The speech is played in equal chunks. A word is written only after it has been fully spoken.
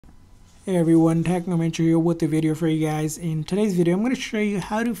Hey everyone, Technomentary here with a video for you guys. In today's video, I'm going to show you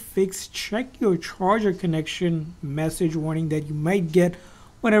how to check your charger connection message warning that you might get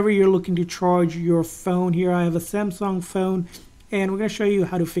whenever you're looking to charge your phone. Here I have a Samsung phone and we're going to show you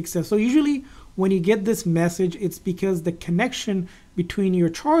how to fix that. So usually when you get this message, it's because the connection between your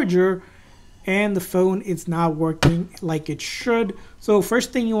charger and the phone is not working like it should. So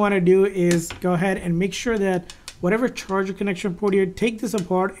first thing you want to do is go ahead and make sure that whatever charger connection port here, take this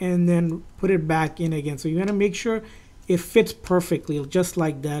apart and then put it back in again. So you're going to make sure it fits perfectly, just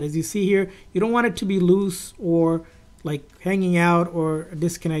like that. As you see here, you don't want it to be loose or like hanging out or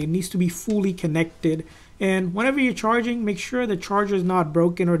disconnect. It needs to be fully connected. And whenever you're charging, make sure the charger is not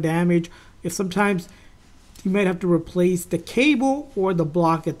broken or damaged. If sometimes you might have to replace the cable or the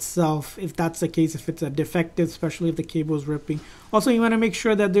block itself, if that's the case, if it's a defective, especially if the cable is ripping. Also, you want to make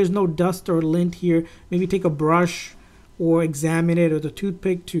sure that there's no dust or lint here. Maybe take a brush or examine it with a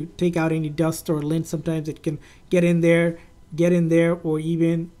toothpick to take out any dust or lint. Sometimes it can get in there, or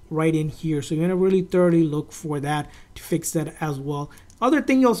even right in here. So you're going to really thoroughly look for that to fix that as well. Other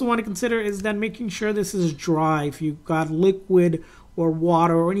thing you also want to consider is that making sure this is dry. If you've got liquid or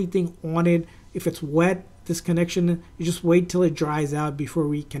water or anything on it, if it's wet, this connection, you just wait till it dries out before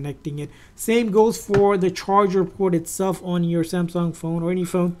reconnecting it. Same goes for the charger port itself on your Samsung phone or any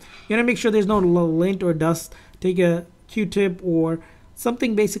phone. You want to make sure there's no lint or dust. Take a Q-tip or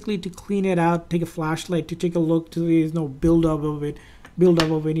something basically to clean it out. Take a flashlight to take a look till there's no buildup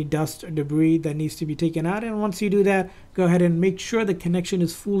of any dust or debris that needs to be taken out. And once you do that, go ahead and make sure the connection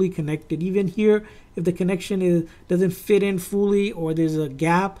is fully connected. Even here, if the connection doesn't fit in fully or there's a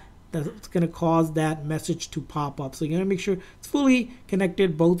gap, that's going to cause that message to pop up. So you're going to make sure it's fully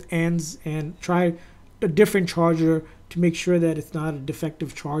connected both ends and try a different charger to make sure that it's not a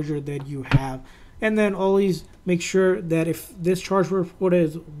defective charger that you have. And then always make sure that if this charger port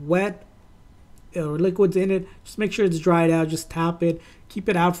is wet or liquids in it, just make sure it's dried out. Just tap it, keep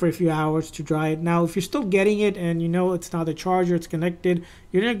it out for a few hours to dry it. Now if you're still getting it and you know it's not the charger, it's connected,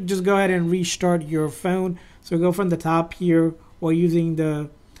 you're going to just go ahead and restart your phone. So go from the top here or using the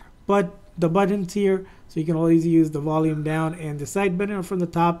buttons here, so you can always use the volume down and the side button, or from the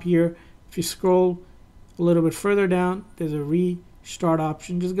top here. If you scroll a little bit further down, there's a restart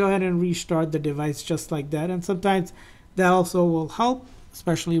option. Just go ahead and restart the device just like that, and sometimes that also will help,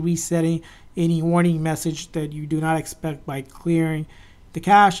 especially resetting any warning message that you do not expect by clearing the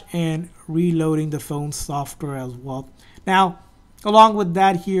cache and reloading the phone software as well. Now along with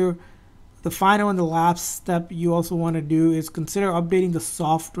that here, the final and the last step you also want to do is consider updating the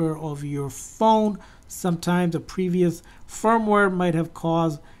software of your phone. Sometimes a previous firmware might have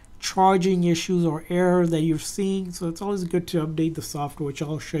caused charging issues or errors that you're seeing. So it's always good to update the software, which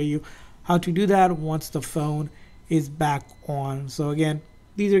I'll show you how to do that once the phone is back on. So again,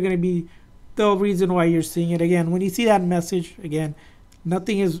 these are going to be the reason why you're seeing it. Again, when you see that message, again,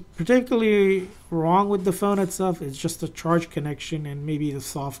 nothing is particularly wrong with the phone itself. It's just a charge connection and maybe the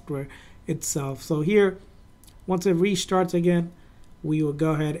software itself. So here, once it restarts again, we will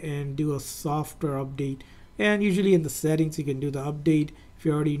go ahead and do a software update. And usually in the settings, you can do the update. If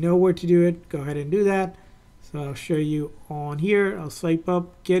you already know where to do it, go ahead and do that. So I'll show you on here. I'll swipe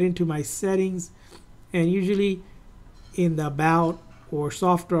up, get into my settings, and usually in the about or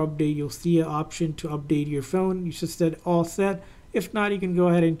software update, you'll see an option to update your phone. You should set all set. If not, you can go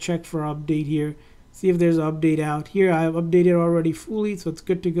ahead and check for update here. See if there's an update out. Here I have updated already fully, so it's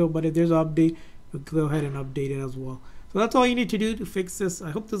good to go. But if there's an update, we'll go ahead and update it as well. So that's all you need to do to fix this. I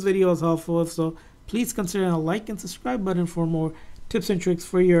hope this video was helpful. If so, please consider a like and subscribe button for more tips and tricks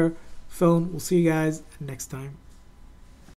for your phone. We'll see you guys next time.